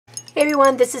Hey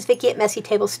everyone, this is Vicki at Messy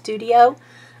Table Studio.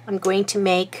 I'm going to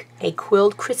make a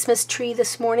quilled Christmas tree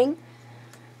this morning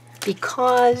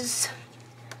because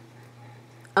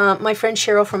my friend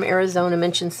Cheryl from Arizona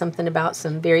mentioned something about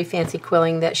some very fancy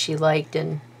quilling that she liked,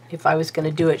 and if I was going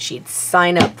to do it, she'd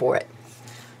sign up for it.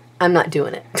 I'm not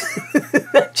doing it.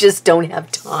 I just don't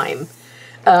have time.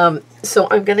 So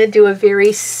I'm going to do a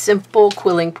very simple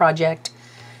quilling project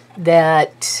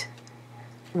that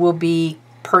will be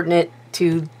pertinent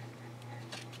to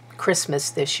Christmas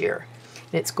this year.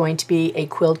 It's going to be a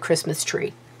quilled Christmas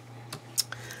tree.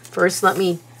 First, let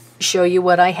me show you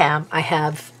what I have. I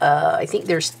have, I think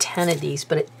there's 10 of these,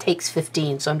 but it takes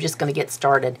 15, so I'm just going to get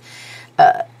started.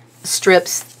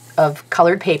 Strips of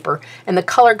colored paper, and the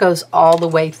color goes all the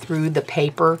way through the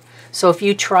paper. So if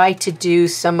you try to do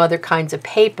some other kinds of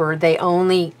paper,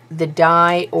 the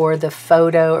die or the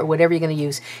photo or whatever you're going to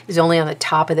use is only on the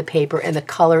top of the paper, and the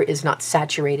color is not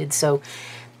saturated. So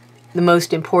the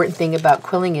most important thing about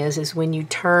quilling is when you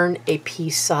turn a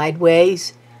piece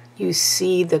sideways, you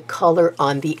see the color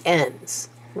on the ends,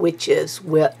 which is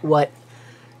what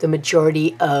the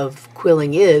majority of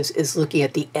quilling is looking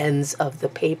at the ends of the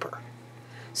paper.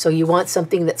 So you want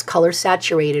something that's color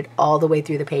saturated all the way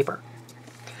through the paper.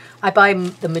 I buy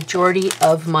the majority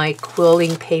of my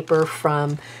quilling paper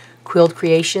from Quilled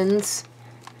Creations.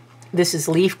 This is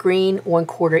leaf green,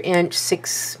 1/4 inch,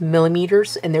 6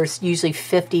 millimeters, and there's usually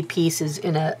 50 pieces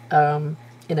in a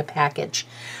package.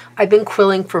 I've been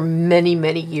quilling for many,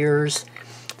 many years.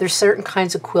 There's certain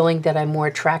kinds of quilling that I'm more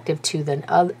attracted to than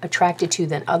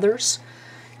others.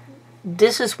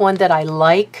 This is one that I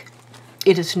like.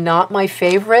 It is not my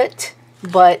favorite,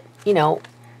 but you know,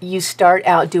 you start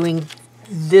out doing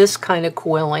this kind of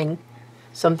quilling,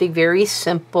 something very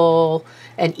simple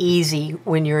and easy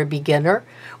when you're a beginner,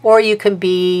 or you can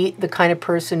be the kind of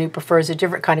person who prefers a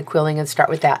different kind of quilling and start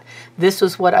with that. This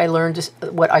was what I learned,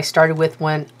 what I started with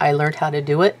when I learned how to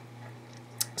do it.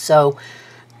 So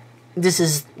this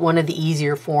is one of the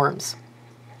easier forms.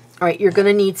 All right, you're going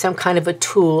to need some kind of a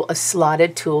tool, a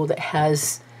slotted tool that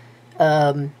has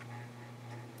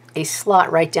a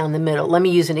slot right down the middle. Let me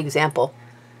use an example.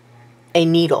 A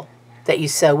needle that you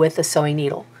sew with, a sewing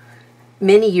needle.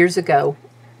 Many years ago,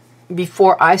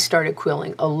 before I started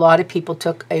quilling, a lot of people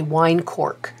took a wine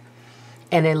cork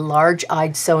and a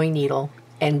large-eyed sewing needle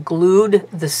and glued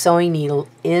the sewing needle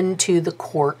into the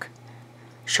cork,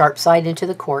 sharp side into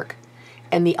the cork,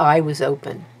 and the eye was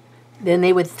open. Then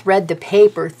they would thread the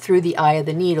paper through the eye of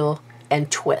the needle and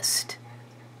twist.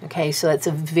 Okay, so that's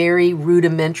a very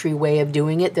rudimentary way of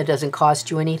doing it that doesn't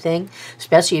cost you anything,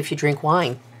 especially if you drink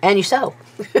wine and you sew.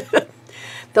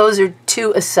 Those are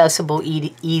two accessible,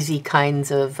 easy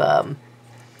kinds of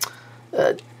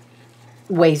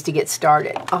ways to get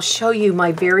started. I'll show you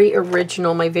my very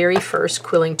original, my very first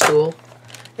quilling tool.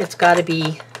 It's got to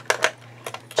be,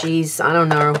 geez, I don't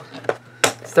know,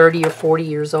 30 or 40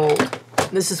 years old.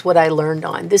 This is what I learned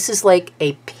on. This is like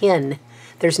a pin.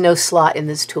 There's no slot in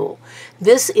this tool.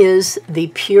 This is the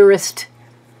purest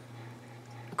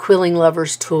quilling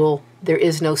lover's tool. There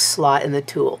is no slot in the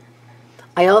tool.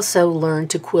 I also learned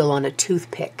to quill on a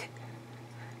toothpick.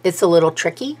 It's a little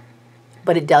tricky,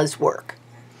 but it does work.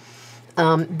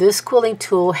 This quilling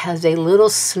tool has a little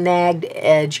snagged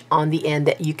edge on the end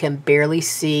that you can barely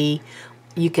see.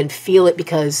 You can feel it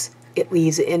because it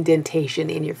leaves an indentation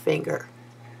in your finger,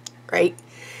 right?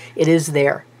 It is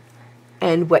there.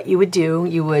 And what you would do,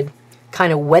 you would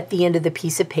kind of wet the end of the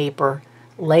piece of paper,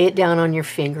 lay it down on your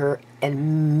finger,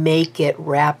 and make it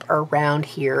wrap around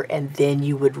here, and then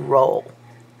you would roll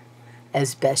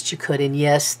as best you could. And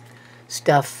yes,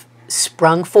 stuff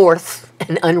sprung forth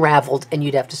and unraveled, and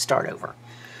you'd have to start over.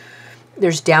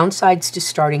 There's downsides to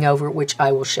starting over, which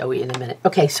I will show you in a minute.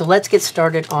 Okay, so let's get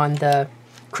started on the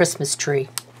Christmas tree.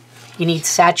 You need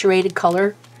saturated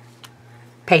color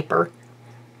paper.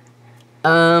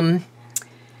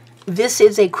 This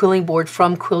is a quilling board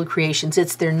from Quilled Creations.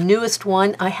 It's their newest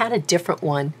one. I had a different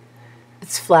one.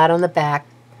 It's flat on the back.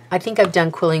 I think I've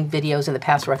done quilling videos in the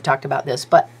past where I've talked about this,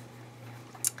 but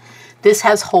this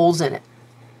has holes in it,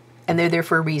 and they're there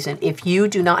for a reason. If you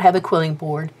do not have a quilling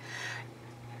board,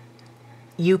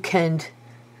 you can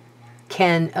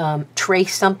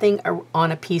trace something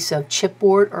on a piece of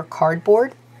chipboard or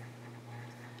cardboard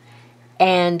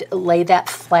and lay that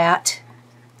flat,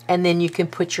 and then you can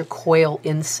put your coil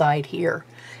inside here,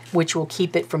 which will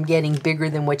keep it from getting bigger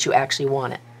than what you actually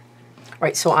want it. All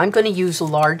right, so I'm going to use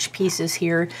large pieces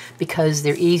here because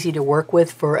they're easy to work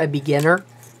with for a beginner.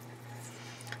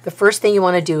 The first thing you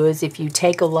want to do is, if you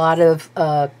take a lot of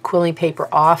quilling paper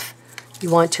off,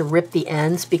 you want to rip the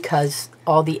ends because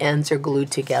all the ends are glued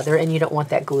together and you don't want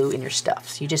that glue in your stuff.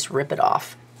 So you just rip it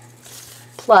off.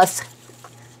 Plus,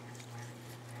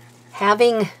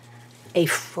 having a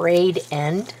frayed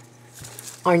end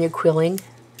on your quilling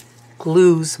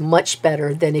glues much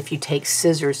better than if you take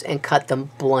scissors and cut them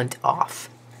blunt off.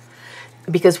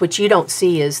 Because what you don't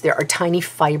see is there are tiny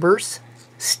fibers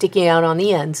sticking out on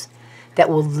the ends that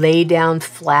will lay down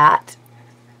flat,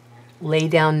 lay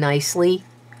down nicely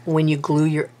when you glue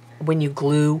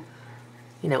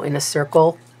you know, in a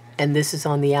circle, and this is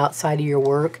on the outside of your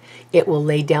work. It will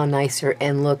lay down nicer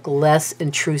and look less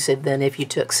intrusive than if you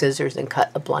took scissors and cut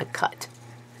a blunt cut.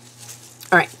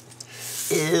 All right,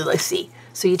 let's see.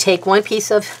 So you take one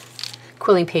piece of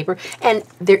quilling paper, and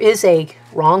there is a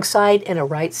wrong side and a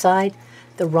right side.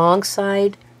 The wrong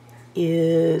side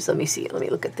is, let me see, let me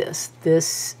look at this.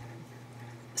 This,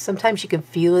 sometimes you can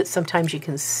feel it, sometimes you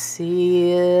can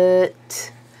see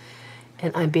it.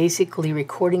 And I'm basically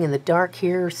recording in the dark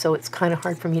here, so it's kind of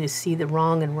hard for me to see the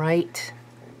wrong and right.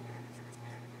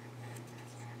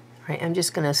 All right, I'm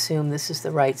just going to assume this is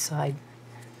the right side.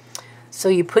 So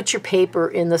you put your paper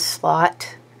in the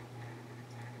slot,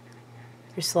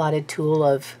 your slotted tool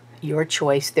of your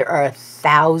choice. There are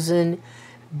 1,000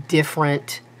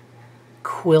 different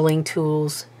quilling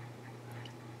tools.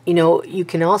 You know, you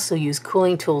can also use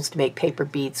quilling tools to make paper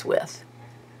beads with.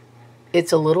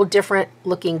 It's a little different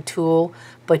looking tool,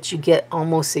 but you get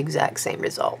almost the exact same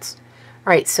results.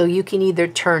 All right, so you can either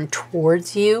turn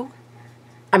towards you,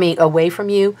 away from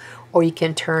you, or you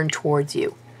can turn towards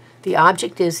you. The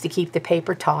object is to keep the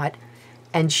paper taut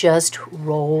and just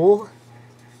roll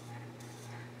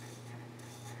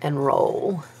and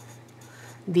roll.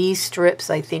 These strips,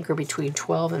 I think, are between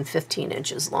 12 and 15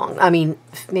 inches long.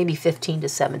 Maybe 15 to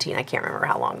 17. I can't remember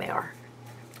how long they are.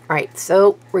 All right,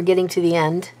 so we're getting to the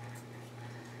end.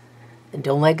 And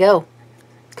don't let go,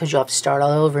 because you'll have to start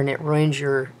all over and it ruins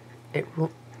your,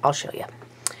 I'll show you. All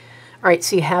right,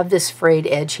 so you have this frayed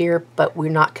edge here, but we're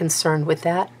not concerned with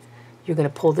that. You're going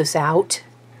to pull this out.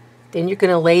 Then you're going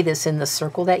to lay this in the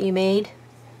circle that you made.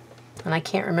 And I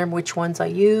can't remember which ones I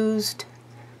used.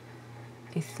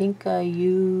 I think I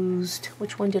used,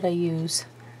 which one did I use?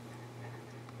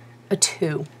 A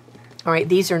 2. All right,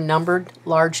 these are numbered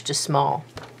large to small.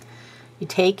 You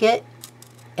take it,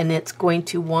 and it's going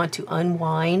to want to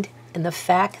unwind. And the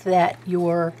fact that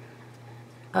your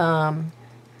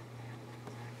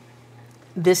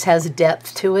this has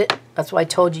depth to it, that's why I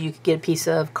told you could get a piece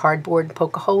of cardboard and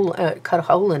poke a hole, cut a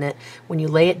hole in it. When you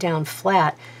lay it down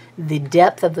flat, the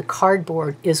depth of the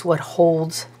cardboard is what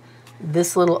holds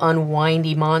this little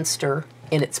unwindy monster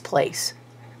in its place.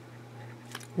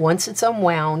 Once it's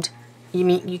unwound,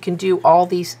 you can do all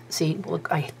these. See,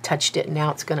 look, I touched it, and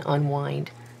now it's going to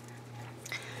unwind.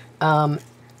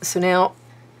 So now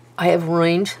I have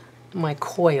ruined my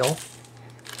coil.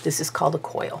 This is called a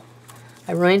coil.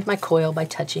 I ruined my coil by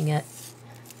touching it.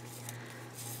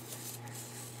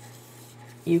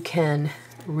 You can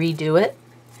redo it,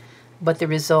 but the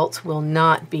results will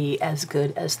not be as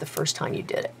good as the first time you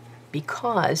did it,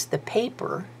 because the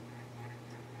paper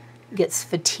gets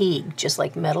fatigued, just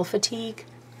like metal fatigue.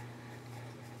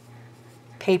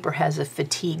 Paper has a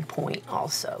fatigue point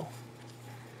also.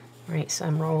 All right, so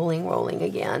I'm rolling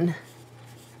again.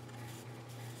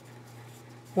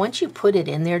 Once you put it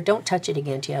in there, don't touch it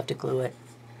again till you have to glue it.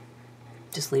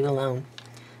 Just leave it alone.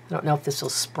 I don't know if this will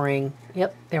spring.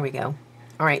 Yep, there we go.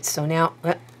 All right, so now,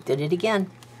 did it again.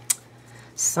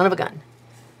 Son of a gun.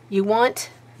 You want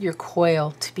your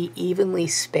coil to be evenly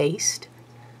spaced,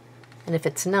 and if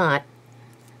it's not,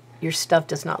 your stuff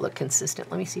does not look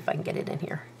consistent. Let me see if I can get it in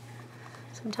here.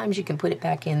 Sometimes you can put it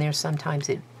back in there, sometimes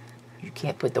you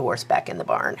can't put the horse back in the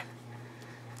barn.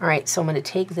 All right, so I'm going to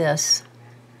take this,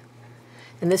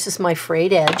 and this is my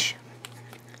frayed edge.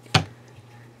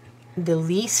 The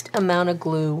least amount of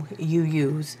glue you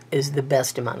use is the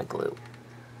best amount of glue.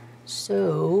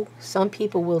 So some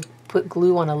people will put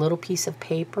glue on a little piece of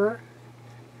paper,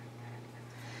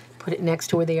 put it next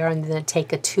to where they are, and then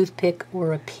take a toothpick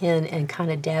or a pin and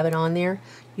kind of dab it on there.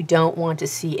 You don't want to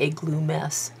see a glue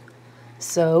mess.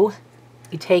 So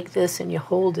you take this and you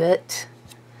hold it,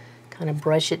 kind of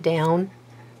brush it down,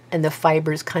 and the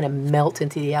fibers kind of melt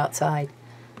into the outside.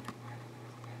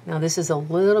 Now this is a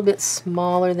little bit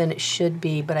smaller than it should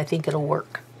be, but I think it'll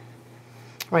work.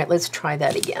 All right, let's try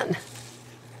that again.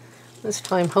 This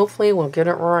time, hopefully, we'll get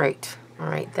it right. All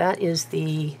right, that is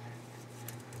the,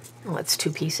 oh, it's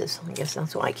 2 pieces. I guess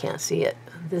that's why I can't see it.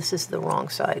 This is the wrong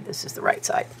side. This is the right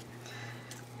side.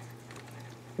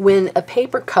 When a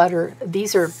paper cutter,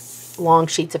 these are long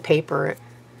sheets of paper.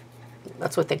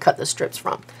 That's what they cut the strips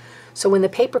from. So when the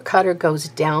paper cutter goes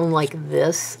down like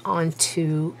this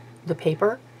onto the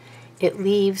paper, it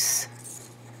leaves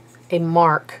a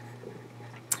mark.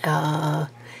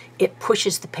 it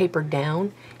pushes the paper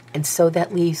down, and so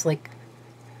that leaves like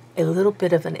a little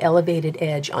bit of an elevated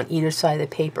edge on either side of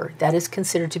the paper. That is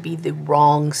considered to be the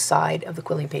wrong side of the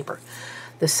quilling paper.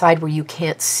 The side where you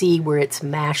can't see where it's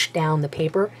mashed down the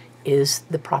paper is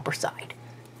the proper side,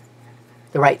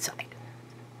 the right side.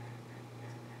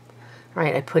 All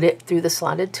right, I put it through the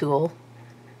slotted tool,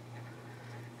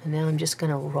 and now I'm just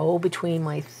going to roll between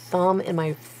my thumb and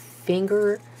my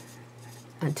finger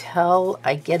until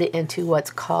I get it into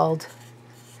what's called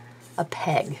a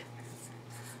peg.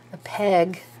 A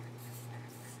peg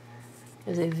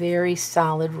is a very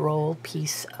solid roll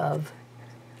piece of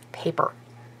paper.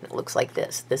 It looks like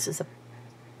this. This is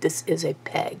a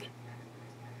peg.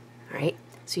 All right.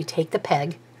 So you take the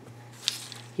peg,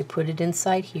 you put it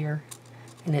inside here,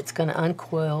 and it's going to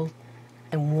uncoil.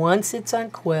 And once it's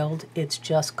uncoiled, it's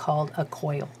just called a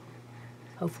coil.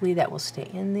 Hopefully that will stay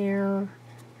in there.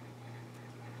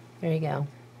 There you go.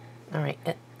 All right.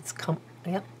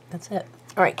 Yep, that's it.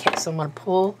 All right. Okay. So I'm going to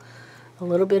pull a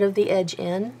little bit of the edge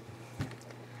in.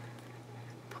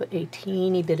 Put a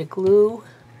teeny bit of glue,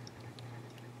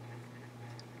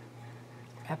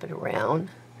 wrap it around,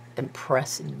 and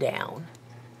press down.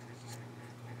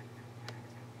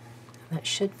 That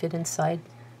should fit inside.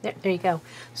 There you go.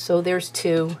 So there's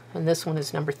 2, and this one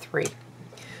is number 3.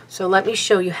 So let me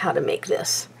show you how to make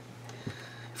this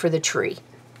for the tree.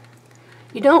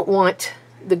 You don't want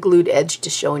the glued edge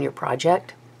to show in your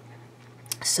project.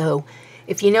 So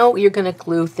if you know you're going to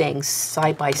glue things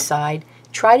side by side,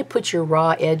 try to put your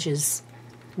raw edges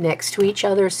next to each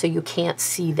other so you can't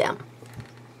see them.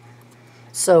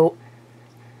 So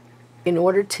in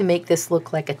order to make this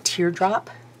look like a teardrop,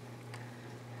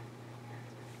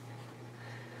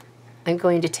 I'm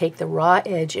going to take the raw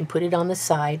edge and put it on the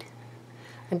side.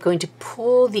 I'm going to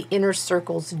pull the inner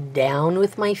circles down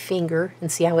with my finger and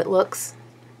see how it looks.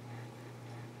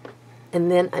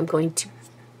 And then I'm going to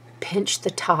pinch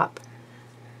the top,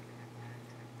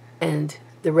 and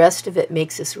the rest of it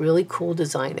makes this really cool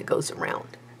design that goes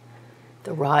around.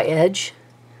 The raw edge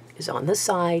is on the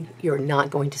side. You're not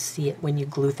going to see it when you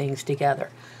glue things together.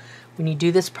 When you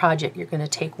do this project, you're going to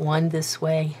take one this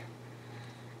way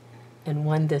and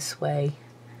one this way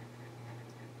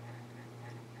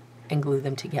and glue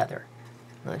them together.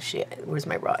 Let's see, where's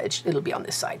my raw edge? It'll be on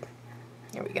this side.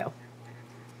 There we go.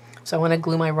 So I want to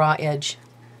glue my raw edge.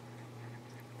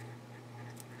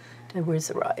 And where's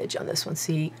the raw edge on this one?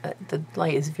 See, the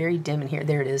light is very dim in here.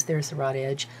 There it is. There's the raw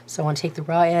edge. So I want to take the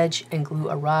raw edge and glue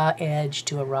a raw edge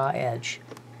to a raw edge.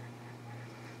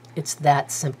 It's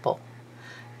that simple.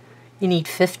 You need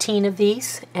 15 of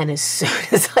these, and as soon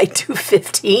as I do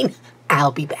 15,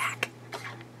 I'll be back.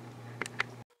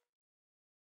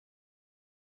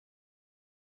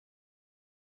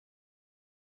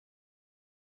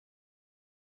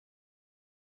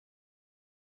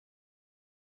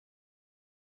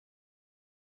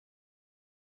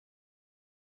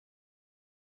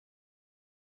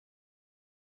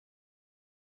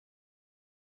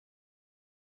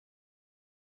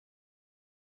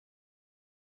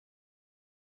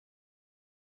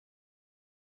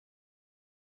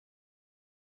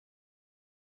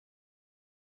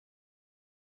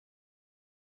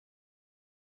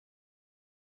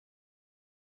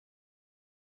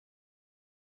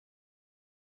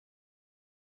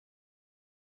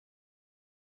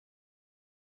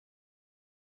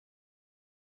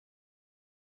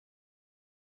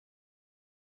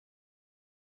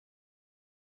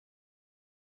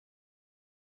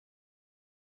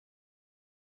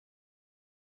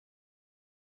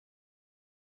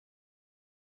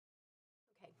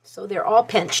 So they're all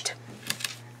pinched.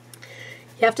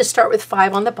 You have to start with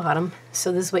 5 on the bottom.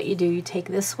 So this is what you do. You take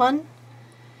this one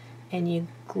and you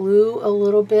glue a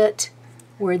little bit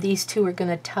where these two are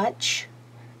going to touch.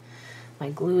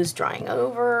 My glue is drying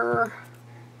over.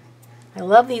 I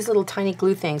love these little tiny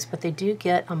glue things, but they do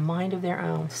get a mind of their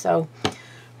own. So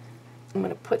I'm going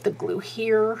to put the glue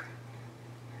here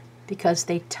because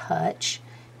they touch,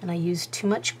 and I used too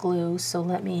much glue, so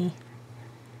let me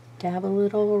dab a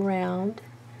little around.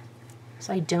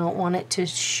 So I don't want it to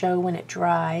show when it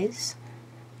dries.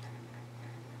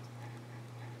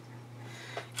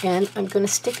 And I'm going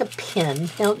to stick a pin.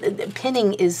 Now, the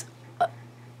pinning is,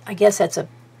 I guess that's a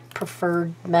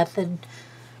preferred method.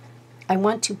 I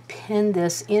want to pin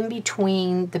this in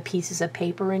between the pieces of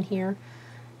paper in here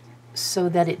so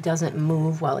that it doesn't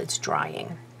move while it's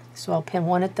drying. So I'll pin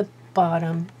one at the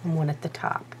bottom and one at the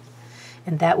top.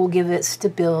 And that will give it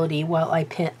stability while I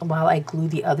glue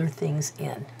the other things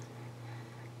in.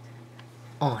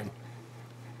 On.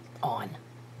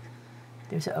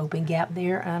 There's an open gap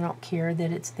there. I don't care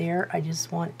that it's there. I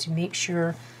just want to make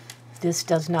sure this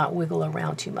does not wiggle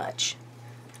around too much.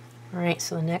 All right,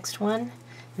 so the next one,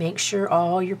 make sure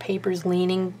all your paper's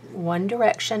leaning one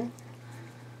direction.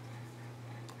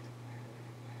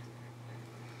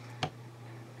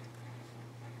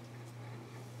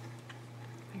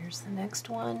 Here's the next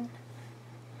one.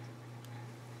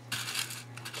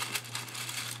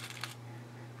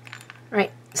 All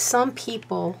right, some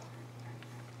people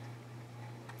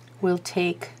will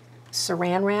take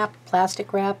saran wrap,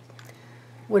 plastic wrap,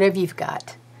 whatever you've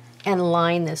got, and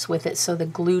line this with it so the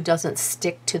glue doesn't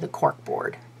stick to the cork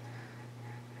board.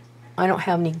 I don't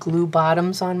have any glue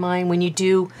bottoms on mine. When you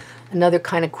do another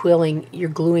kind of quilling, you're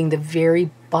gluing the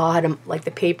very bottom, like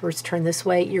the paper's turned this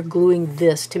way, you're gluing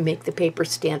this to make the paper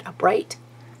stand upright.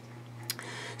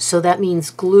 So that means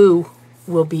glue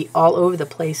will be all over the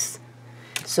place.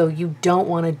 So you don't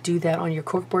want to do that on your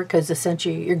cork board because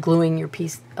essentially you're gluing your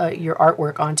piece, your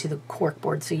artwork onto the cork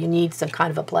board. So you need some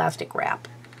kind of a plastic wrap.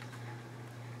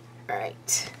 All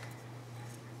right.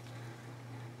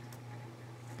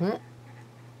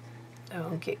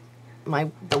 Okay.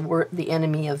 The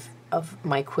enemy of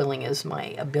my quilling is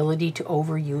my ability to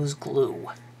overuse glue.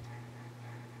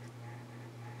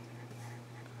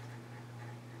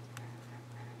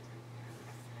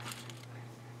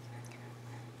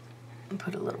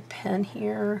 Put a little pen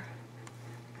here.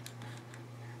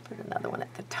 Put another one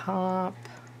at the top.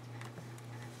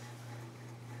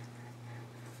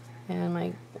 And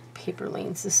my paper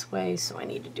leans this way, so I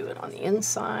need to do it on the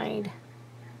inside.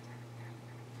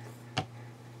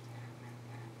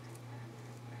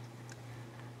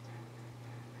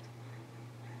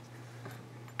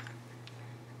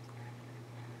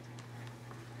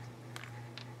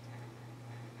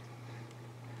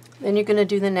 Then you're going to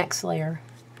do the next layer,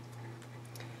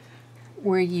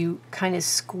 where you kind of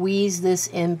squeeze this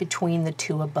in between the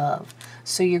two above.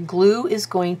 So your glue is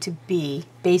going to be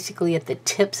basically at the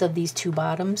tips of these two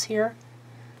bottoms here.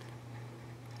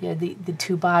 Yeah, the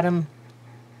two bottom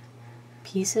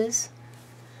pieces.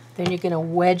 Then you're going to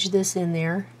wedge this in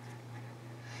there.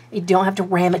 You don't have to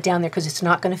ram it down there because it's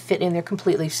not going to fit in there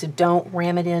completely, so don't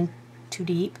ram it in too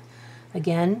deep.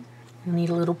 Again, you'll need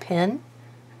a little pin.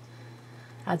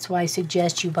 That's why I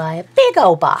suggest you buy a big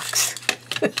old box.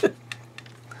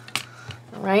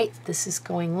 Alright, this is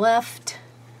going left.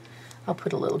 I'll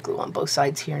put a little glue on both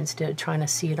sides here instead of trying to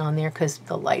see it on there because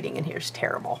the lighting in here is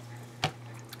terrible.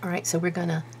 Alright, so we're going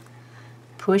to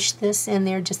push this in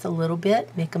there just a little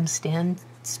bit, make them stand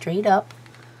straight up.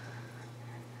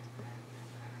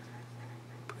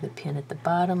 Put a pin at the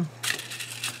bottom.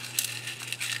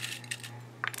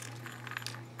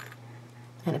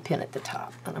 And a pin at the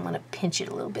top. And I'm going to pinch it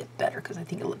a little bit better because I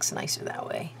think it looks nicer that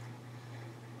way.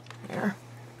 There.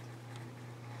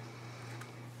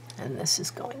 And this is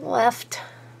going left.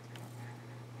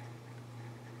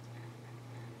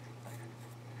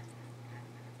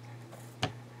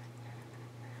 I'm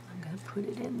going to put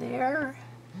it in there.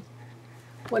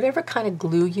 Whatever kind of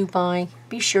glue you buy,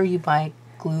 be sure you buy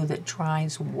glue that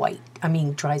dries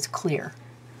dries clear.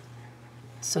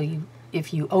 So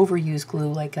if you overuse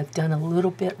glue, like I've done a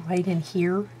little bit right in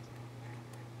here,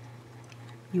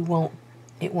 it won't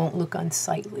look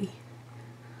unsightly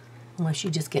unless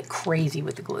you just get crazy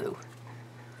with the glue,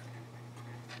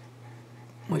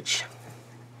 which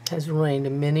has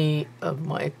ruined many of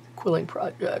my quilling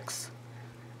projects.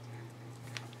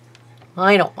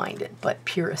 I don't mind it, but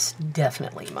purists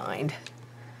definitely mind.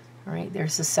 All right,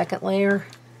 there's the second layer.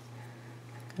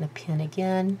 Gonna pin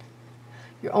again.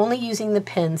 You're only using the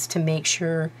pins to make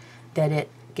sure that it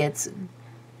gets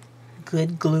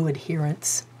good glue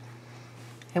adherence.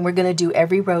 And we're going to do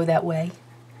every row that way.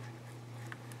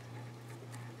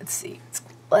 Let's see, it's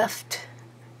left.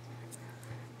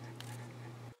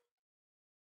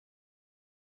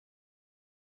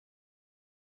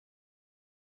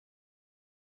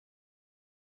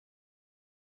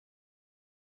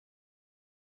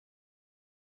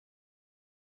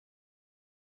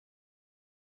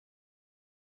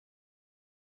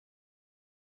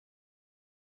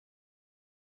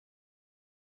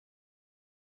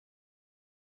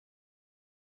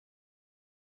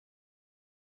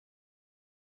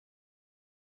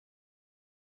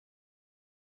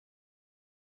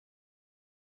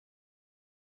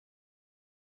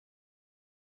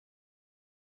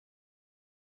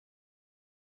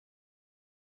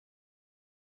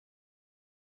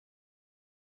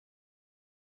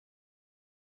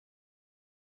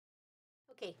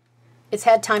 Okay, it's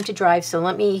had time to dry, so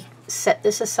let me set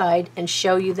this aside and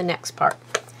show you the next part.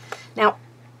 Now,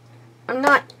 I'm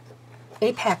not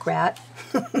a pack rat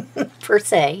per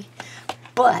se,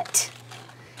 but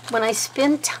When I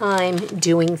spend time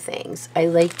doing things, I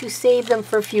like to save them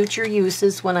for future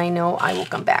uses when I know I will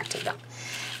come back to them.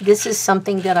 This is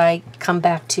something that I come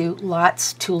back to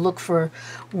lots to look for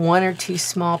 1 or 2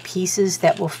 small pieces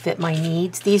that will fit my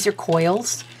needs. These are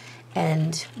coils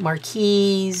and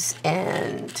marquees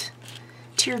and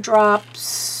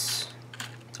teardrops,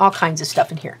 all kinds of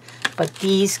stuff in here. But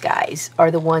these guys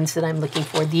are the ones that I'm looking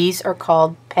for. These are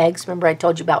called pegs. Remember I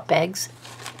told you about pegs?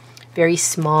 Very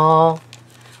small,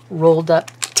 rolled up,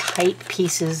 tight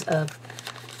pieces of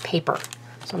paper.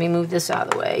 So let me move this out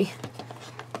of the way.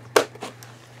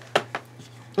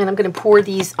 And I'm going to pour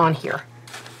these on here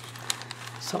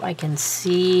so I can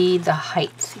see the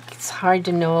height. It's hard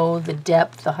to know the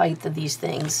depth, the height of these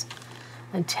things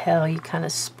until you kind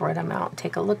of spread them out.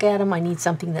 Take a look at them. I need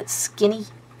something that's skinny.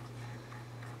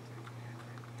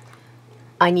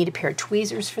 I need a pair of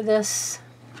tweezers for this.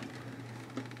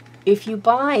 If you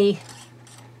buy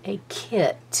a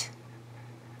kit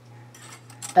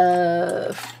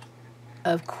of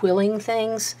quilling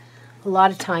things, a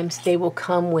lot of times they will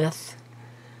come with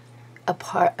a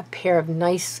pair of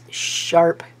nice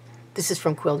sharp, this is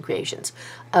from Quilled Creations,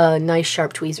 nice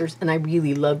sharp tweezers, and I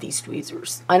really love these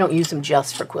tweezers. I don't use them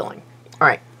just for quilling.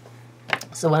 Alright,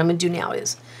 so what I'm going to do now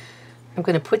is I'm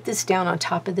going to put this down on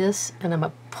top of this, and I'm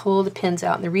going to pull the pins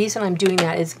out. And the reason I'm doing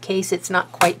that is in case it's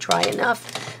not quite dry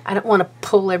enough. I don't want to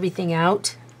pull everything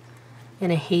out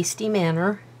in a hasty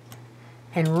manner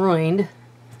and ruin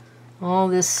all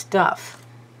this stuff.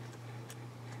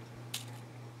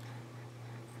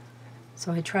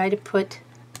 So I try to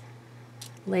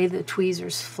lay the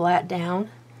tweezers flat down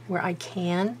where I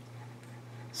can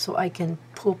so I can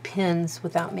pull pins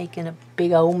without making a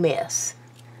big old mess.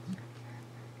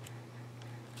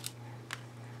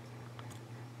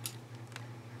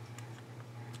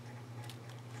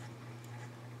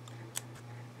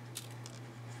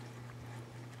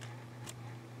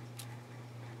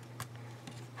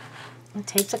 It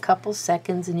takes a couple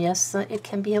seconds, and yes, it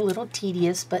can be a little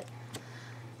tedious, but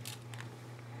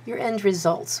your end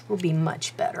results will be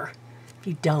much better if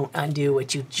you don't undo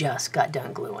what you just got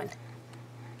done gluing.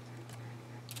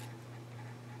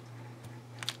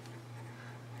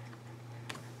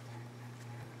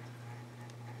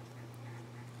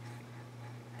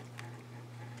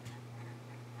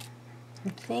 I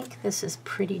think this is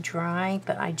pretty dry,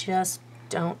 but I just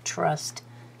don't trust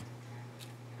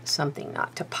something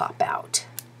not to pop out.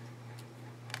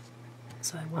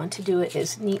 So I want to do it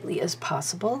as neatly as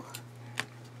possible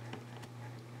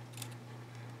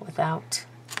without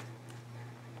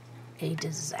a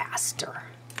disaster.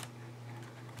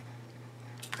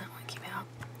 That one came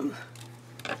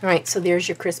out. Alright, so there's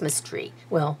your Christmas tree.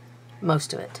 Well,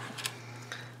 most of it.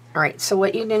 Alright, so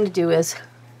what you're going to do is,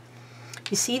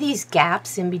 you see these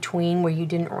gaps in between where you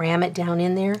didn't ram it down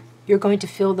in there? You're going to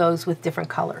fill those with different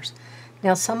colors.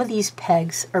 Now some of these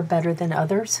pegs are better than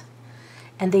others,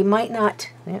 and they might not,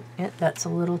 that's a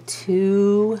little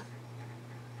too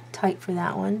tight for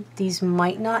that one. These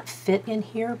might not fit in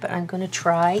here, but I'm going to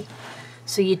try.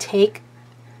 So you take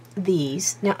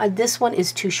these. Now this one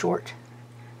is too short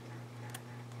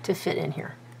to fit in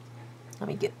here. Let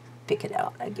me pick it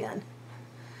out again.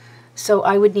 So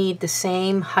I would need the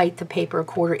same height of paper,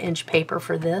 1/4 inch paper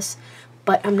for this,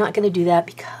 but I'm not going to do that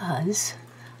because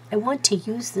I want to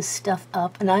use this stuff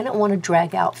up, and I don't want to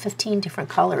drag out 15 different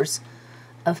colors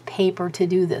of paper to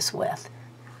do this with.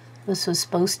 This was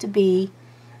supposed to be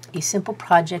a simple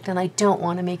project, and I don't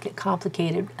want to make it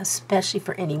complicated, especially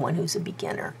for anyone who's a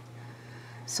beginner.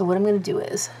 So what I'm going to do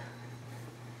is,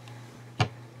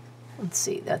 let's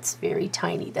see, that's very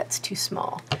tiny, that's too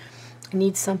small. I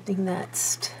need something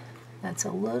that's a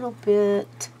little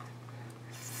bit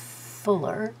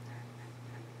fuller.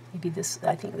 Maybe this,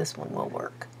 I think this one will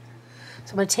work.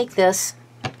 So I'm going to take this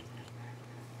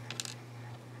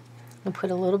and put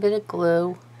a little bit of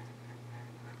glue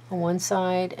on one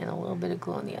side and a little bit of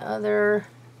glue on the other.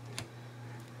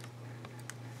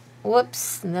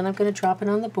 Whoops, and then I'm going to drop it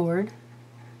on the board.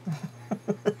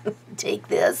 Take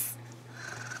this.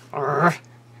 I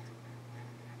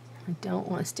don't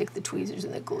want to stick the tweezers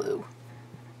in the glue.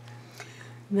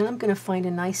 And then I'm going to find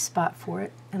a nice spot for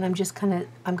it, and I'm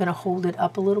going to hold it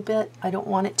up a little bit. I don't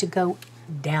want it to go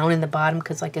down in the bottom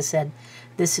because, like I said,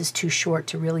 this is too short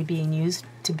to really be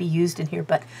used in here,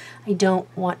 but I don't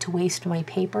want to waste my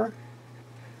paper.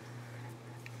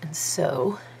 And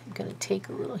so I'm going to take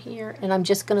a little here, and I'm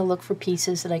just going to look for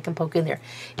pieces that I can poke in there.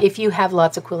 If you have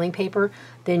lots of quilling paper,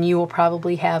 then you will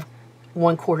probably have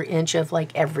 1/4 inch of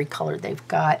like every color they've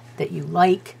got that you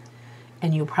like,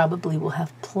 and you probably will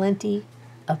have plenty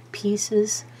of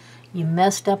pieces. You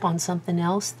messed up on something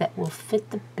else that will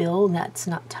fit the bill and that's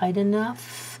not tight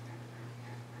enough,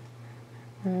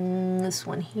 This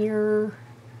one here.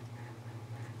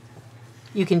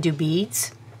 You can do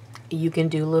beads. You can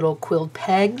do little quilled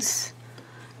pegs.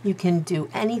 You can do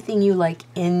anything you like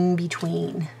in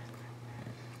between.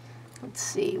 Let's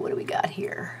see, what do we got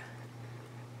here?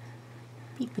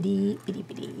 Beepity, bitty,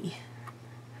 bitty.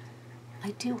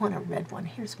 I do want a red one.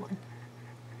 Here's one.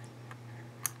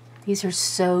 These are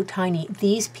so tiny.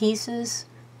 These pieces,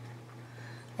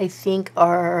 I think,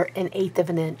 are 1/8 of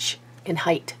an inch in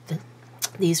height.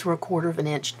 These were 1/4 of an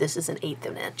inch. This is 1/8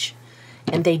 of an inch.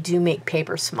 And they do make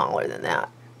paper smaller than that.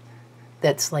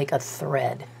 That's like a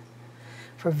thread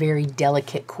for very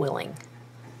delicate quilling.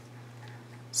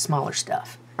 Smaller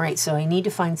stuff. All right, so I need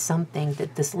to find something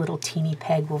that this little teeny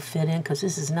peg will fit in, because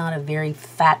this is not a very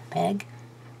fat peg.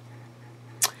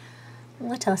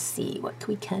 Let us see what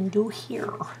we can do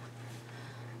here.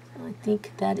 I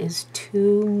think that is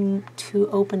too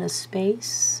open a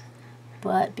space,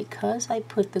 but because I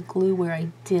put the glue where I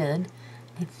did,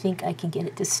 I think I can get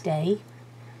it to stay.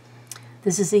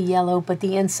 This is a yellow, but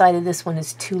the inside of this one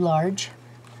is too large.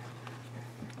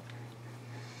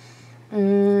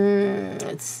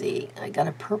 Let's see, I got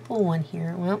a purple one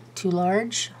here. Well, too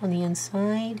large on the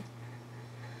inside.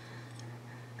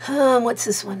 What's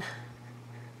this one?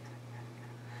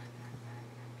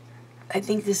 I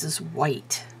think this is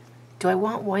white. Do I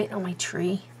want white on my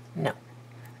tree? No.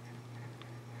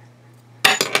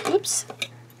 Oops.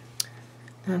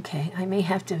 Okay, I may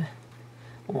have to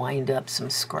wind up some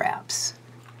scraps.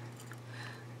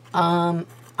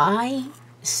 I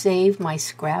save my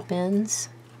scrap ends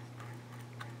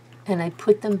and I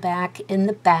put them back in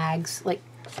the bags. Like,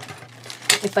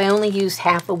 if I only use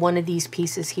half of one of these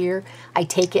pieces here, I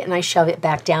take it and I shove it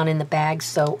back down in the bag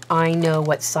so I know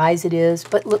what size it is.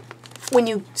 But look, when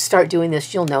you start doing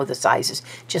this, you'll know the sizes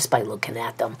just by looking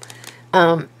at them.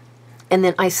 And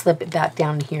then I slip it back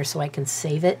down here so I can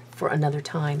save it for another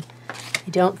time. I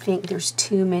don't think there's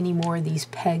too many more of these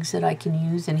pegs that I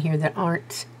can use in here that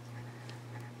aren't...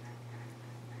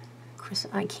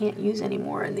 I can't use any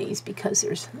more of these because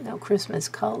there's no Christmas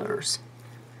colors.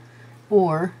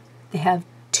 Or they have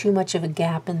too much of a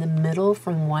gap in the middle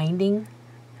from winding.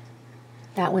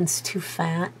 That one's too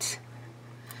fat.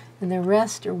 And the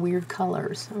rest are weird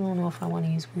colors. I don't know if I want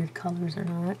to use weird colors or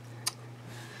not.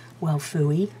 Well,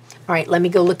 phooey. All right, let me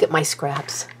go look at my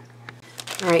scraps.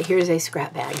 All right, here's a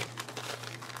scrap bag.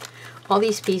 All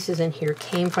these pieces in here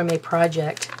came from a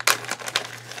project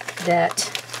that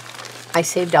I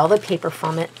saved all the paper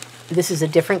from it. This is a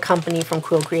different company from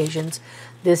Quilled Creations.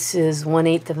 This is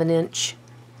 1/8 of an inch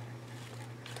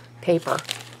paper.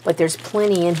 But there's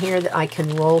plenty in here that I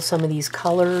can roll some of these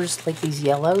colors, like these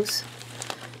yellows.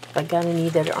 I got any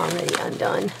that are already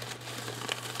undone.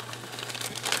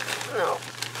 No.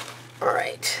 All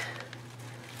right.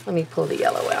 Let me pull the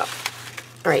yellow out.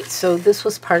 All right, so this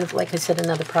was part of, like I said,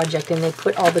 another project, and they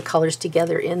put all the colors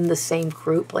together in the same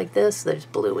group like this. There's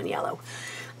blue and yellow.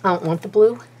 I don't want the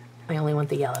blue. I only want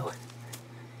the yellow.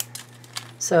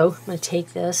 So I'm going to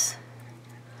take this,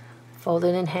 fold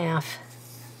it in half,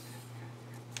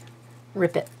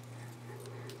 rip it.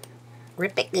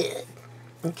 Rip it good.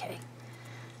 Okay.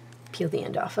 Peel the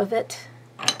end off of it.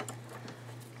 I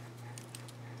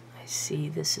see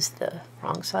this is the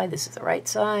wrong side, this is the right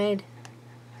side.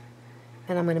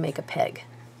 And I'm going to make a peg.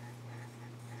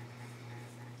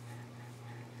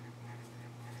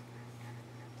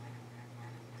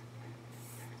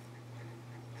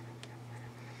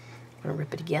 I'm going to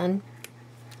rip it again.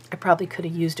 I probably could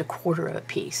have used 1/4 of a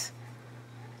piece.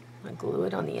 I'm going to glue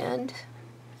it on the end.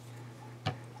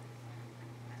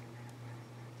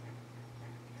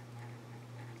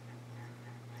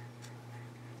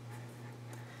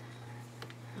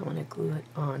 I want to glue it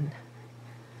on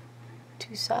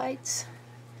 2 sides.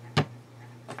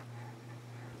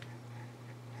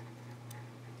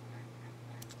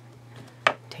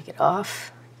 Take it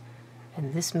off.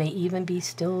 And this may even be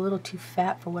still a little too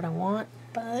fat for what I want,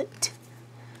 but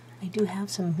I do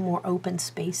have some more open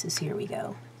spaces. Here we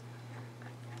go.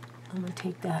 I'm going to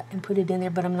take that and put it in there,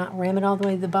 but I'm not ramming it all the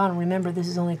way to the bottom. Remember, this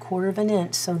is only 1/4 of an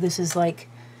inch, so this is like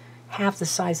half the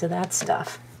size of that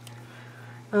stuff.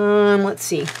 Let's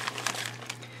see.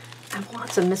 I have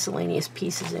lots of miscellaneous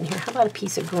pieces in here. How about a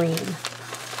piece of green?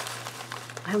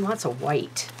 I have lots of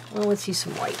white. Well, let's use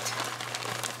some white.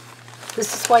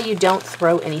 This is why you don't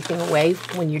throw anything away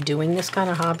when you're doing this kind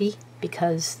of hobby,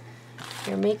 because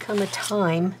there may come a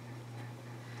time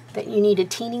that you need a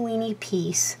teeny-weeny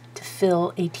piece to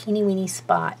fill a teeny-weeny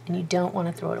spot, and you don't want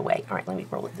to throw it away. All right, let me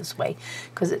roll it this way,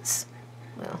 because it's,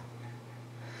 well,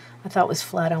 I thought it was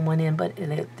flat on one end, but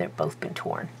they've both been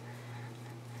torn.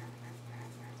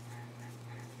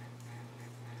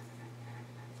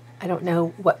 I don't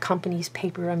know what company's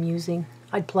paper I'm using.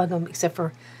 I'd plug them, except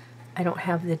for I don't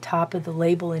have the top of the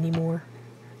label anymore.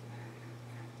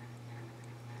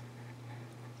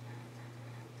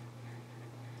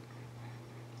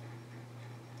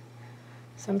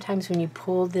 Sometimes when you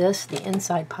pull this, the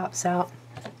inside pops out.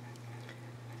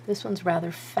 This one's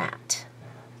rather fat.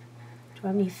 Do I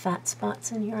have any fat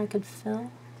spots in here I could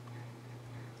fill?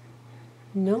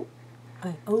 Nope.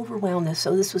 I overwhelmed this,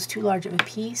 so this was too large of a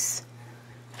piece.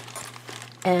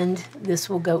 And this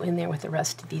will go in there with the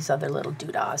rest of these other little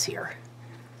doodahs here.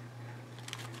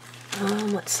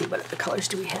 Let's see, what other colors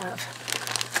do we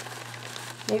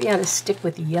have? Maybe I ought to stick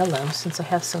with yellow since I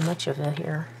have so much of it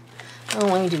here. Oh,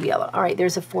 let me do yellow. All right,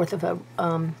 there's a fourth of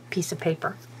a piece of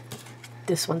paper.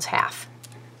 This one's half.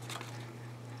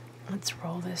 Let's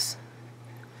roll this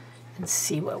and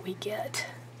see what we get.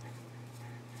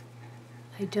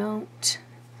 I don't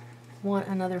want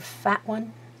another fat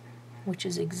one, which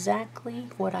is exactly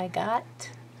what I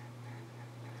got,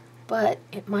 but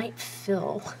it might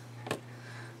fill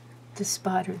this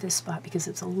spot or this spot because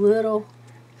it's a little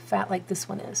fat like this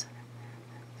one is.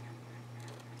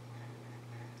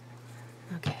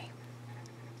 Okay,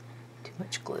 too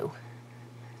much glue.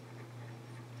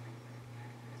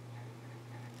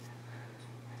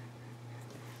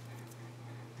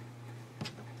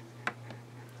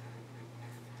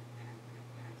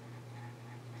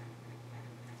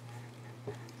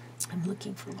 I'm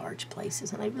looking for large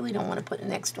places, and I really don't want to put it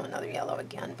next to another yellow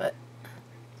again, but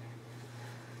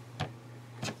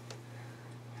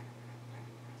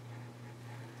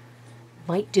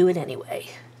might do it anyway.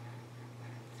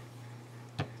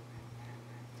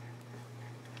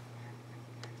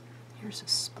 Here's a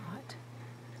spot.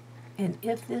 And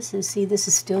if this is, see, this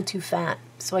is still too fat,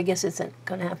 so I guess it's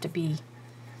going to have to be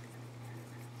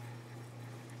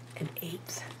an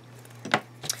 1/8.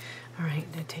 All right,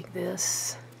 I'm going to take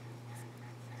this.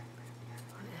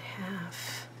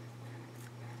 Half.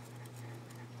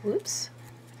 Whoops.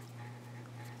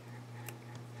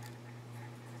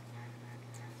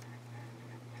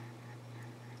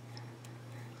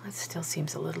 That still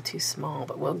seems a little too small,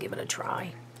 but we'll give it a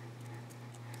try.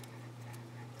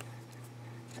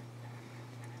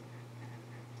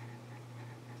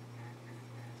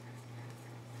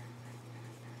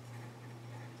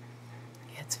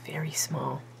 It's very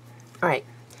small. All right,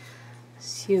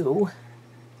 so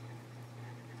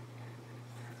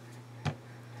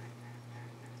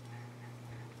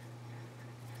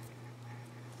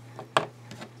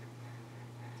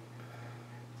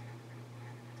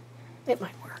it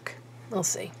might work. We'll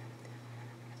see.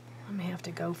 I may have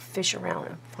to go fish around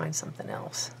and find something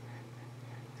else.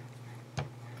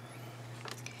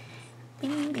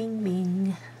 Bing, bing,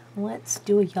 bing. Let's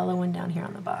do a yellow one down here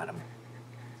on the bottom.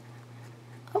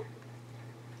 Oh,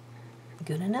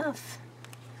 good enough.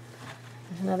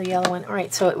 There's another yellow one. All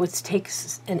right, so it would take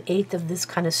an 1/8 of this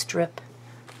kind of strip.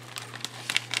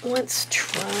 Let's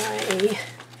try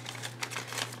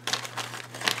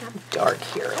dark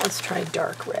here. Let's try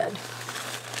dark red.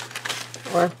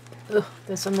 Or,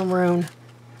 there's a maroon.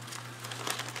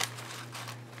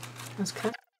 That's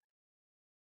kind of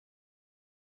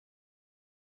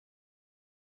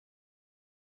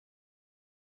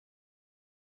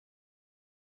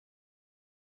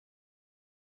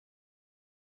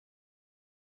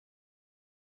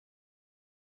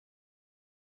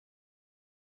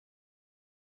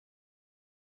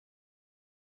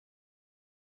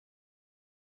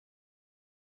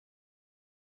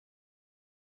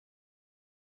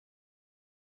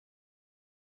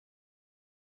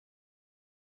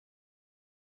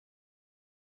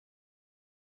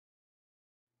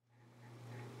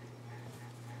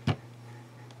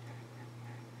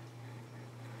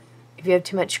if you have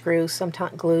too much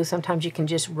glue, sometimes you can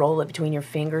just roll it between your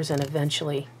fingers and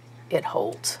eventually it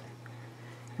holds.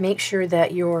 Make sure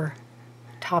that your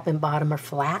top and bottom are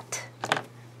flat. And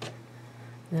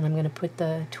then I'm going to put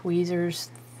the tweezers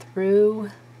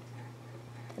through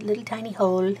the little tiny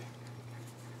hole.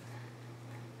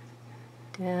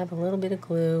 Dab a little bit of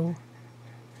glue.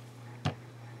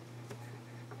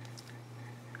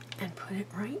 And put it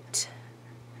right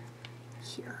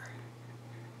here.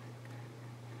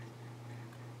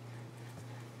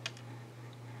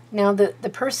 Now the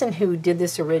person who did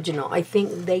this original, I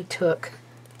think they took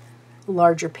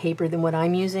larger paper than what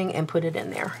I'm using and put it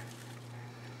in there.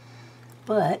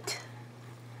 But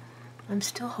I'm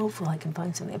still hopeful I can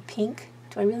find something. Pink?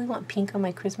 Do I really want pink on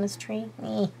my Christmas tree?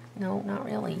 No, not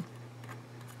really.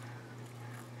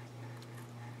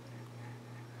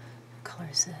 What color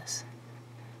is this?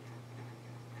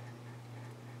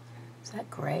 Is that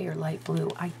gray or light blue?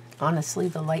 Honestly,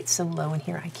 the light's so low in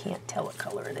here, I can't tell what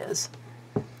color it is.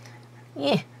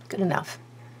 good enough.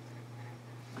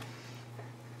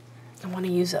 I want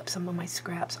to use up some of my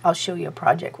scraps. I'll show you a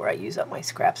project where I use up my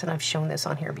scraps, and I've shown this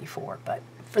on here before, but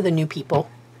for the new people.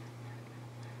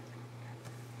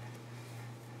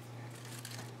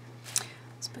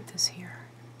 Let's put this here.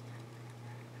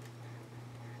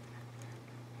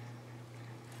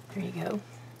 There you go.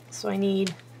 So I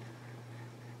need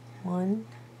 1,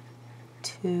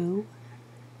 2,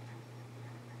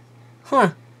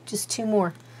 just 2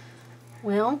 more.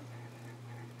 Well,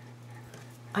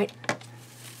 I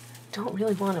don't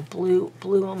really want a blue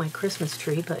on my Christmas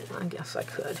tree, but I guess I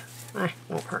could.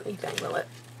 Won't hurt anything, will it?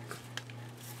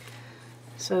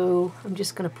 So I'm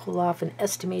just going to pull off an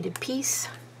estimated piece.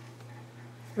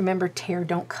 Remember, tear,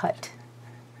 don't cut.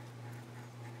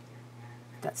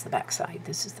 That's the back side.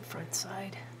 This is the front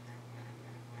side.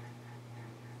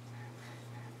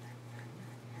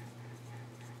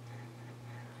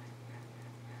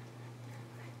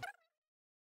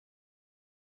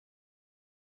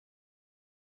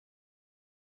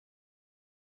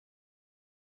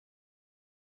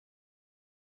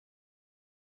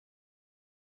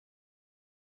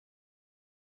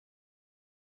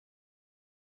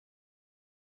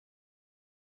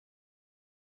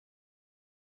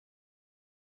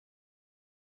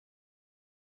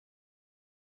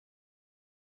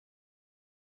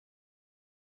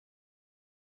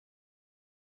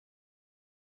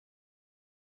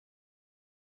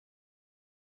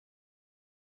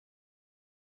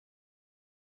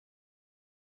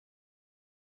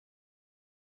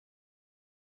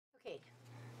 Okay,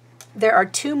 there are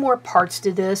 2 more parts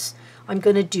to this. I'm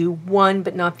going to do one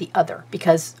but not the other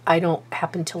because I don't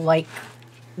happen to like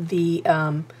the,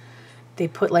 they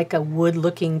put like a wood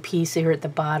looking piece here at the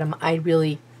bottom. I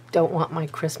really don't want my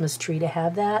Christmas tree to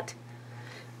have that,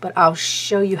 but I'll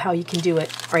show you how you can do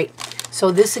it. All right,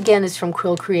 so this again is from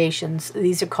Quilled Creations.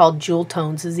 These are called jewel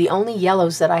tones. This is the only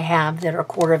yellows that I have that are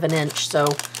 1/4 inch, so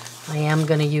I am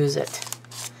going to use it.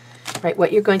 Right,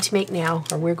 what you're going to make now,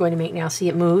 or we're going to make now, see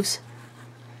it moves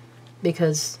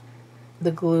because the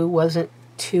glue wasn't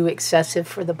too excessive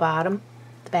for the bottom,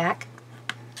 the back.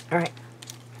 All right,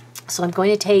 so I'm going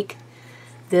to take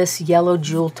this yellow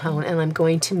jewel tone and I'm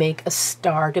going to make a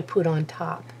star to put on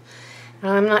top.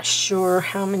 Now, I'm not sure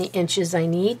how many inches I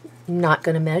need. I'm not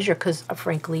going to measure because,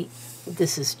 frankly,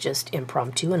 this is just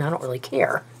impromptu and I don't really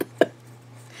care.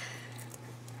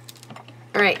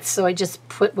 Alright, so I just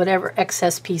put whatever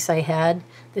excess piece I had.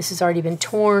 This has already been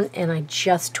torn, and I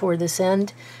just tore this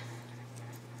end.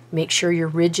 Make sure your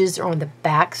ridges are on the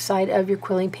back side of your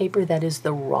quilling paper. That is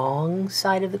the wrong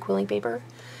side of the quilling paper.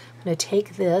 I'm going to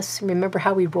take this. Remember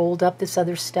how we rolled up this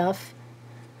other stuff?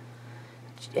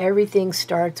 Everything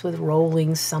starts with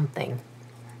rolling something.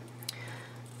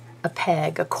 A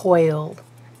peg, a coil.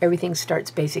 Everything starts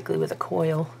basically with a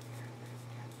coil.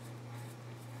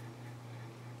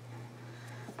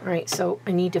 Alright, so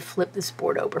I need to flip this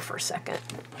board over for a second.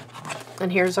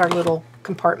 And here's our little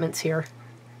compartments here.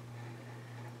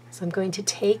 So I'm going to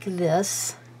take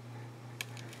this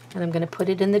and I'm going to put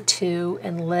it in the 2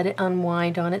 and let it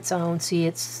unwind on its own. See,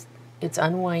 it's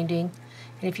unwinding.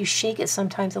 And if you shake it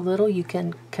sometimes a little, you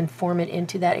can conform it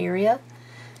into that area.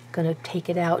 I'm going to take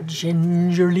it out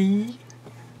gingerly.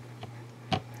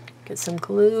 Get some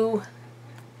glue.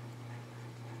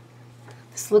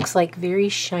 This looks like very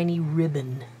shiny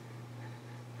ribbon.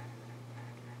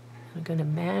 I'm going to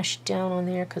mash down on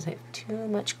there because I have too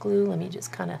much glue. Let me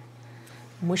just kind of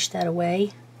mush that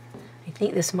away. I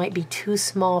think this might be too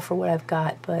small for what I've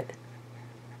got, but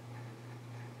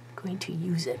I'm going to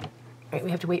use it. All right,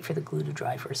 we have to wait for the glue to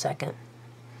dry for a second.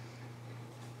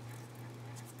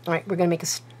 All right, we're going to make a,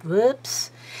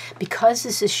 whoops. Because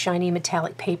this is shiny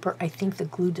metallic paper, I think the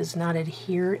glue does not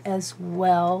adhere as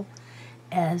well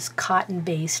as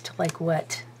cotton-based like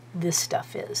what this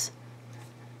stuff is.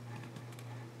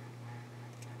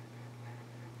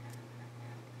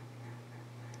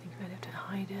 I think you might have to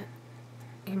hide it.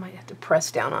 You might have to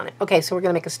press down on it. Okay, so we're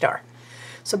going to make a star.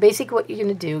 So basically what you're going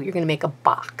to do, you're going to make a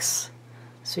box.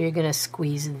 So you're going to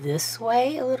squeeze this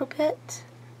way a little bit.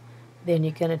 Then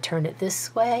you're going to turn it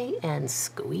this way and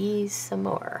squeeze some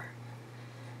more.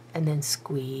 And then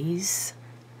squeeze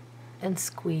and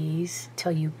squeeze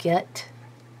till you get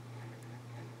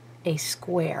a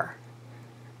square.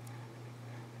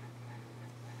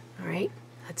 All right,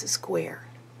 that's a square.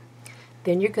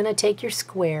 Then you're going to take your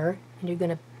square and you're going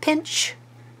to pinch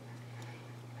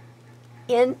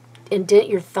in, indent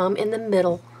your thumb in the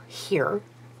middle here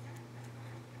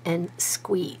and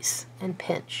squeeze and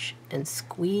pinch and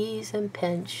squeeze and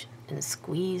pinch and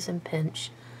squeeze and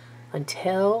pinch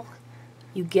until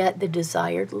you get the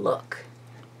desired look.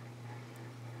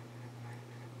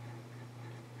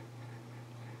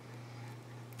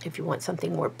 If you want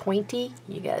something more pointy,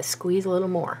 you got to squeeze a little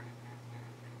more.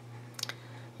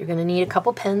 You're going to need a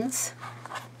couple pins,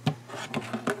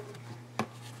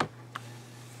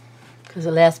 because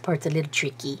the last part's a little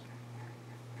tricky.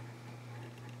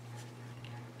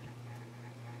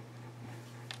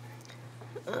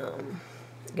 I'm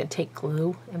going to take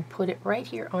glue and put it right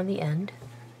here on the end.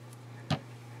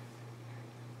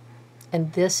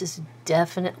 And this is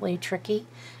definitely tricky,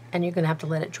 and you're going to have to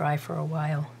let it dry for a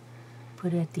while.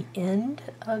 Put it at the end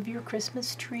of your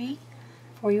Christmas tree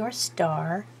for your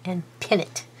star and pin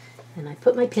it. And I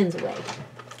put my pins away.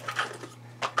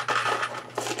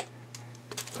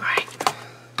 All right.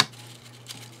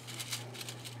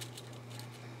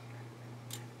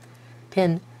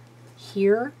 Pin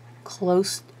here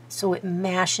close so it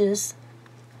mashes.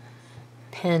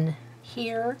 Pin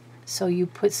here so you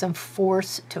put some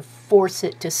force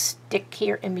it to stick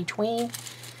here in between.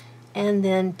 And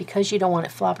then, because you don't want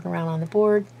it flopping around on the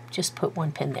board, just put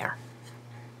one pin there.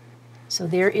 So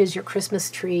there is your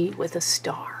Christmas tree with a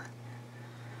star.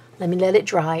 Let me let it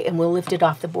dry and we'll lift it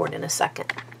off the board in a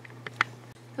second.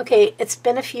 Okay, it's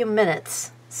been a few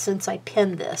minutes since I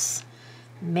pinned this.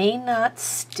 May not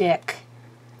stick,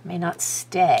 may not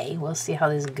stay. We'll see how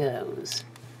this goes.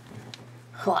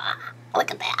 Look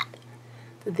at that.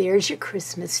 There's your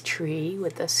Christmas tree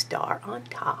with a star on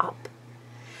top.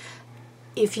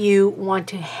 If you want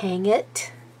to hang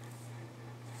it,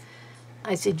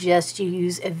 I suggest you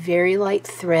use a very light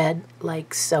thread,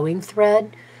 like sewing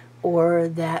thread, or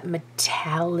that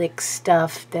metallic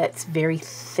stuff that's very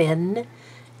thin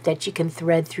that you can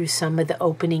thread through some of the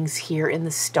openings here in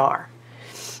the star.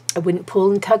 I wouldn't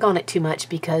pull and tug on it too much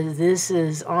because this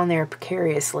is on there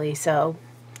precariously, so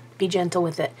be gentle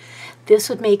with it. This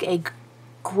would make a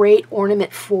great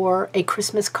ornament for a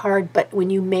Christmas card, but when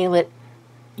you mail it,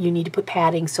 you need to put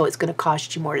padding, so it's going to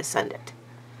cost you more to send it.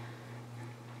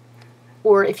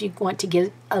 Or if you want to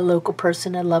give a local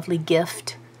person a lovely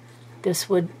gift, this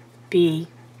would be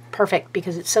perfect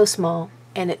because it's so small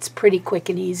and it's pretty quick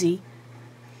and easy.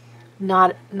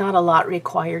 Not a lot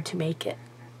required to make it.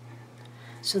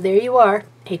 So there you are,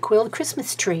 a quilled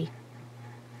Christmas tree.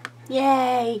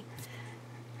 Yay!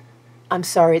 I'm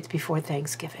sorry it's before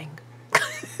Thanksgiving.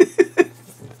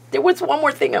 There was one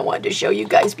more thing I wanted to show you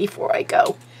guys before I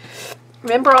go.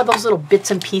 Remember all those little bits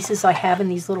and pieces I have in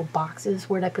these little boxes?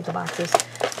 Where'd I put the boxes?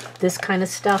 This kind of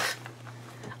stuff.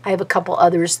 I have a couple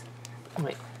others.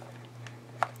 Wait.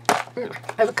 I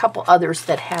have a couple others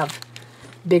that have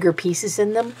bigger pieces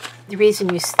in them. The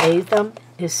reason you save them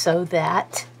is so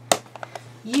that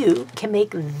you can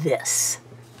make this.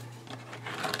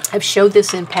 I've showed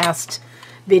this in past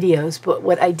videos, but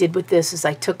what I did with this is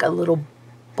I took a little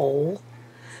bowl,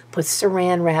 put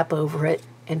saran wrap over it,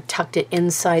 and tucked it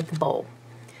inside the bowl.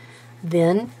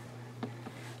 Then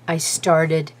I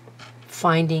started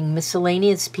finding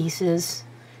miscellaneous pieces,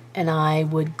 and I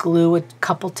would glue a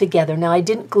couple together. Now, I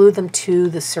didn't glue them to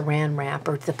the saran wrap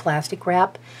or the plastic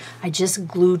wrap. I just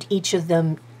glued each of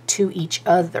them to each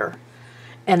other.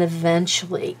 And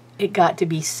eventually, it got to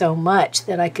be so much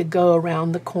that I could go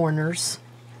around the corners.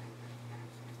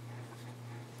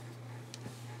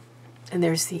 And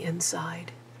there's the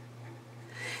inside.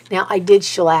 Now, I did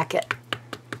shellac it.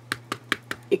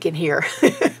 You can hear.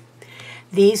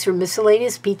 These were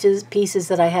miscellaneous pieces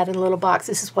that I had in a little box.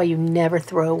 This is why you never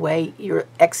throw away your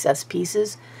excess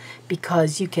pieces,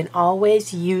 because you can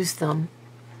always use them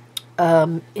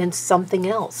in something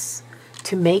else,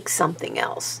 to make something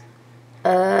else.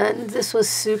 And this was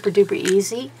super duper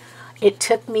easy. It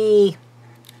took me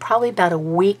probably about a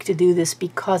week to do this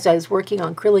because I was working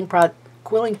on quilling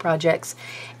projects,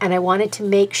 and I wanted to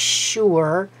make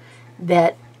sure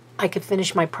that I could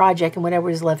finish my project, and whatever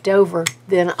was left over,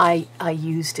 then I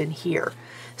used in here.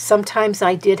 Sometimes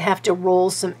I did have to roll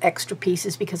some extra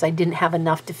pieces because I didn't have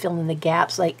enough to fill in the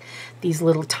gaps, like these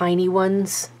little tiny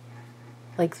ones,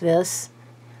 like this,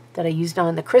 that I used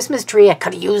on the Christmas tree. I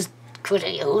could have used.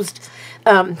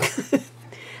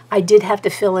 I did have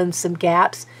to fill in some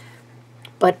gaps,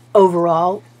 but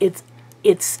overall, it's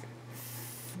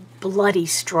bloody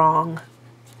strong.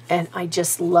 And I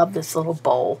just love this little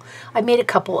bowl. I made a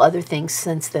couple other things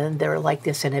since then that are like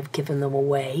this and have given them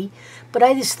away. But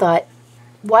I just thought,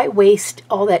 why waste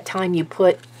all that time you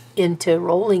put into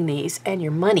rolling these and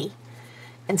your money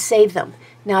and save them?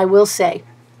 Now, I will say,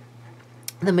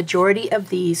 the majority of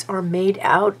these are made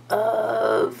out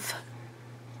of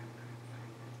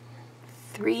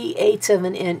 3/8 of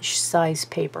an inch size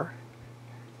paper.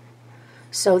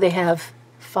 So they have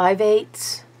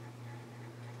 5/8,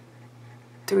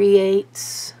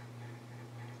 3/8,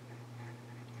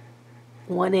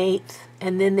 1/8,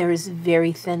 And then there is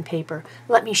very thin paper.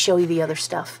 Let me show you the other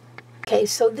stuff. Okay,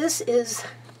 so this is,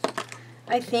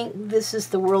 I think this is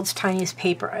the world's tiniest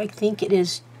paper. I think it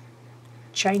is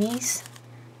Chinese.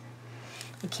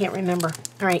 I can't remember.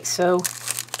 All right, so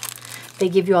they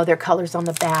give you all their colors on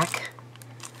the back.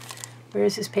 Where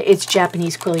is this paper? It's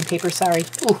Japanese quilling paper, sorry.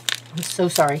 Ooh, I'm so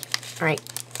sorry. All right.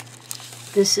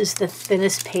 This is the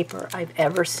thinnest paper I've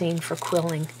ever seen for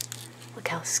quilling. Look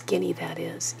how skinny that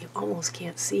is. You almost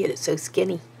can't see it. It's so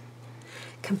skinny.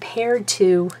 Compared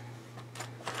to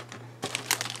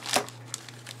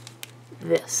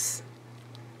this.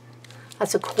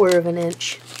 That's 1/4 of an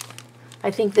inch.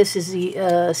 I think this is the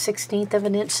 1/16 of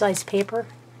an inch size paper.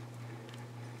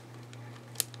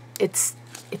 It's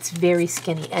very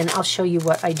skinny, and I'll show you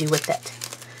what I do with it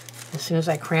as soon as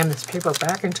I cram this paper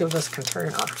back into this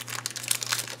container.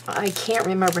 I can't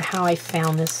remember how I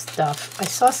found this stuff. I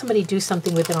saw somebody do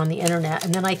something with it on the internet,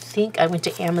 and then I think I went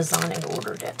to Amazon and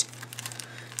ordered it.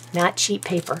 Not cheap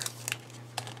paper.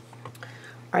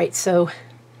 All right, so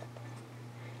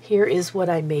here is what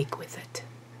I make with it.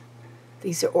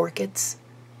 These are orchids.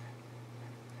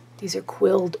 These are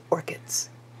quilled orchids.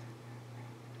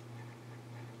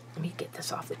 Let me get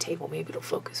this off the table. Maybe it'll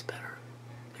focus better.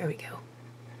 There we go.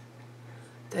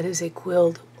 That is a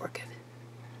quilled orchid.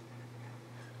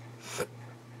 All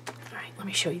right, let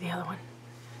me show you the other one.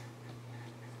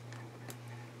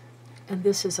 And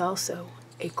this is also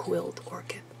a quilled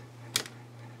orchid.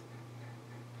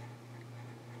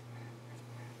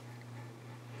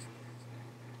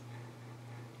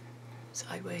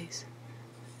 Sideways.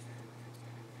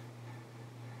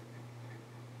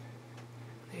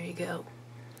 There you go.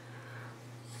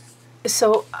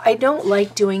 So I don't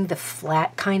like doing the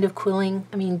flat kind of quilling.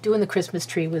 I mean, doing the Christmas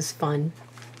tree was fun.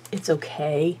 It's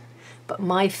okay. But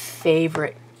my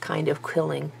favorite kind of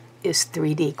quilling is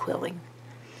 3D quilling.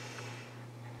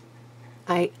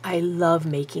 I love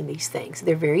making these things.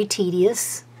 They're very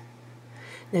tedious.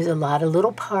 There's a lot of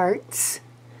little parts,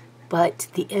 but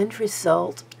the end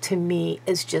result to me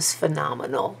is just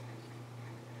phenomenal.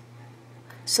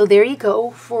 So there you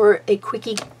go for a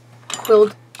quickie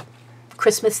quilled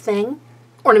Christmas thing,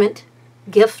 ornament,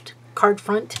 gift, card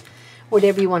front,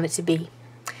 whatever you want it to be.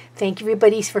 Thank you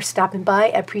everybody for stopping by.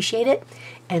 I appreciate it,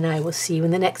 and I will see you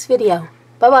in the next video.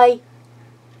 Bye-bye.